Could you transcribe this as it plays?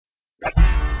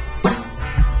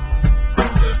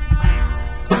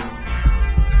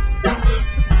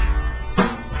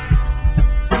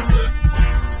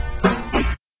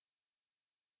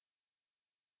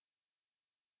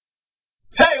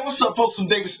up, folks? I'm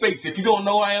David Spates. If you don't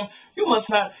know who I am, you must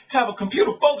not have a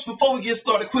computer. Folks, before we get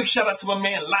started, quick shout out to my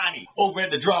man Lonnie over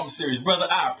at the drama series. Brother,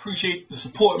 I appreciate the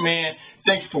support, man.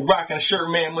 Thank you for rocking the shirt,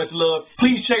 man. Much love.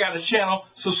 Please check out the channel.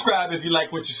 Subscribe if you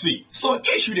like what you see. So in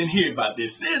case you didn't hear about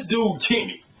this dude,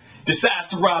 Kenny, decides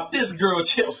to rob this girl,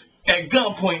 Chelsea, at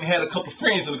gunpoint and had a couple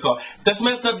friends in the car. That's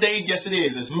messed up, Dave. Yes, it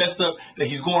is. It's messed up that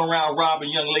he's going around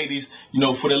robbing young ladies, you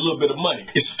know, for their little bit of money.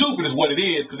 It's stupid is what it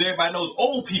is, because everybody knows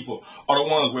old people are the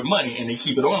ones with money and they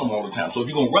keep it on them all the time. So if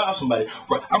you're going to rob somebody,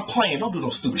 I'm playing. Don't do no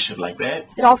stupid shit like that.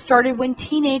 It all started when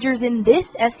teenagers in this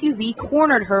SUV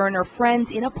cornered her and her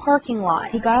friends in a parking lot.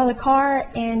 He got out of the car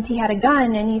and he had a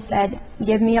gun and he said,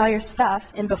 "Give me all your stuff."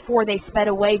 And before they sped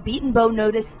away, Beaton Bow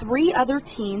noticed 3 other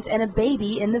teens and a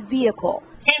baby in the vehicle.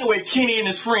 Anyway, Kenny and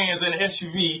his friends in the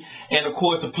SUV, and of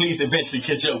course the police eventually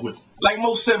catch up with him. Like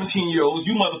most 17-year-olds,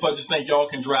 you motherfuckers think y'all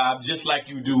can drive just like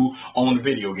you do on the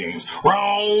video games.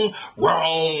 Wrong,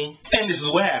 wrong. And this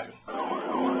is what happened.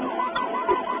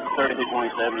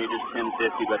 3227, you just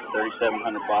 1050, but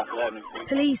 3700 Box Avenue.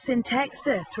 Police in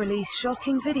Texas released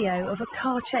shocking video of a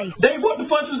car chase. Dave, what the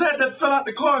fuck was that fell out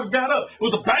the car and got up? It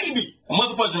was a baby. A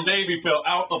motherfucking baby fell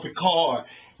out of the car,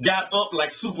 got up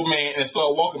like Superman, and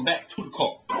started walking back to the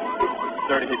car.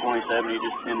 3227, you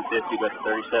just 1050, but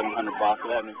 3700 Box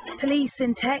Avenue. Police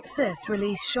in Texas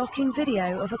released shocking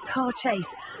video of a car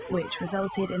chase, which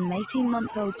resulted in an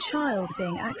 18-month-old child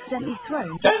being accidentally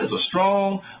thrown. That is a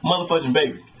strong motherfucking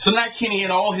baby. So now Kenny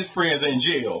and all his friends are in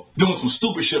jail doing some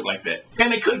stupid shit like that.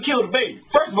 And they could have killed the baby.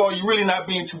 First of all, you're really not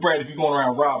being too bright if you're going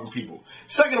around robbing people.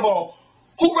 Second of all,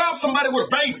 who robbed somebody with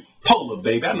a baby? Polar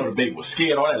baby. I know the baby was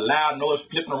scared, all that loud noise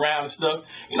flipping around and stuff.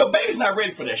 You know, baby's not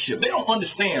ready for that shit. They don't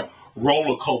understand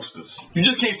roller coasters. You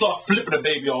just can't start flipping a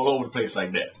baby all over the place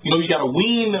like that. You know, you gotta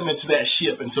wean them into that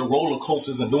ship, into roller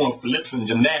coasters and doing flips and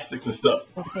gymnastics and stuff.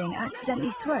 Being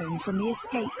accidentally thrown from the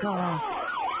escape car.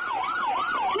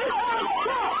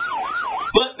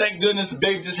 But thank goodness the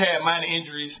baby just had minor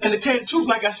injuries. And to tell you the truth,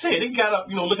 like I said, it got up,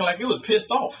 you know, looking like it was pissed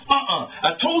off.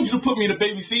 I told you to put me in the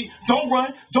baby seat. Don't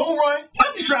run, don't run.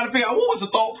 I'm just trying to figure out what was the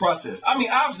thought process. I mean,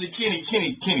 obviously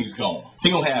Kenny's gone. He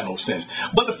don't have no sense.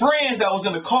 But the friends that was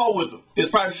in the car with him is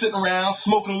probably sitting around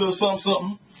smoking a little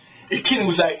something. And Kenny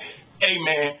was like, "Hey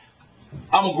man,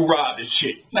 I'm gonna go rob this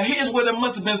chick." Now here's where there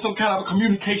must have been some kind of a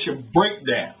communication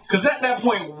breakdown. Because at that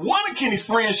point, one of Kenny's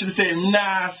friends should have said,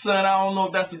 "Nah, son, I don't know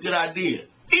if that's a good idea."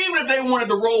 Even if they wanted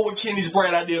to roll with Kenny's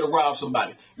bright idea to rob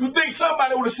somebody. You think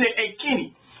somebody would have said, "Hey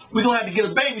Kenny, we're gonna have to get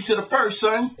a babysitter first,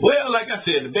 son." Well, like I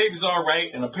said, the baby's all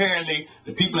right, and apparently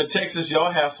the people in Texas,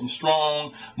 y'all have some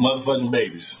strong motherfucking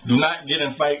babies. Do not get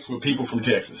in fights with people from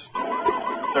Texas.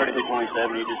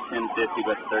 3227, you just 1050,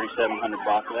 but 3700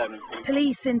 Box Avenue.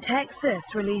 Police in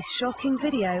Texas released shocking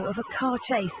video of a car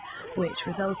chase, which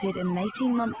resulted in an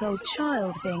 18-month-old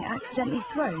child being accidentally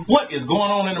thrown. What is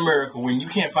going on in America when you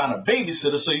can't find a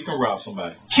babysitter so you can rob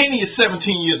somebody? Kenny is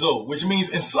 17 years old, which means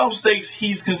in some states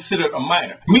he's considered a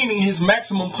minor, meaning his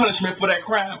maximum punishment for that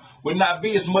crime would not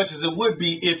be as much as it would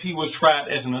be if he was tried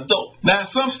as an adult. Now, in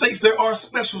some states, there are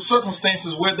special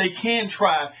circumstances where they can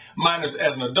try minors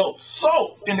as an adult.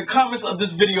 So, in the comments of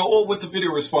this video or with the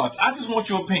video response, I just want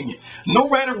your opinion. No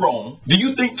right or wrong. Do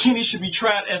you think Kenny should be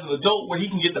tried as an adult where he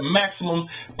can get the maximum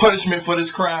punishment for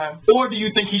this crime? Or do you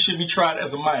think he should be tried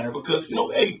as a minor? Because, you know,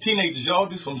 hey, teenagers, y'all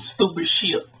do some stupid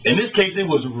shit. In this case, it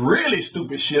was really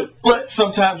stupid shit. But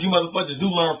sometimes you motherfuckers do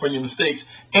learn from your mistakes.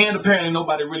 And apparently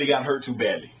nobody really got hurt too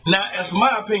badly. Now, as for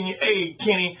my opinion, hey,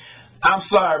 Kenny, I'm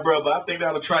sorry, brother. I think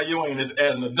that'll try your end as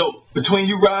an adult. Between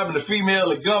you robbing the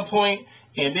female at gunpoint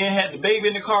and then had the baby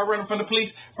in the car running from the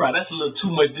police, bro, that's a little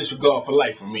too much disregard for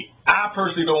life for me. I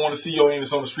personally don't want to see your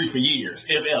anus on the street for years,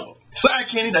 if ever. Sorry,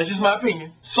 Kenny, that's just my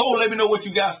opinion. So let me know what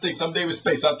you guys think. I'm David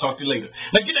Spates. I'll talk to you later.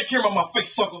 Now get that camera on my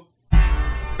face, sucker.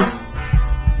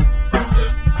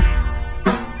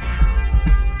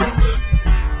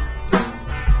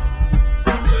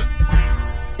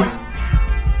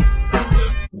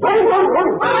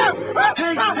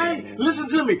 Hey, listen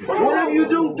to me. Whatever you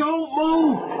do, don't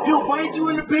move. He'll bite you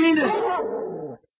in the penis.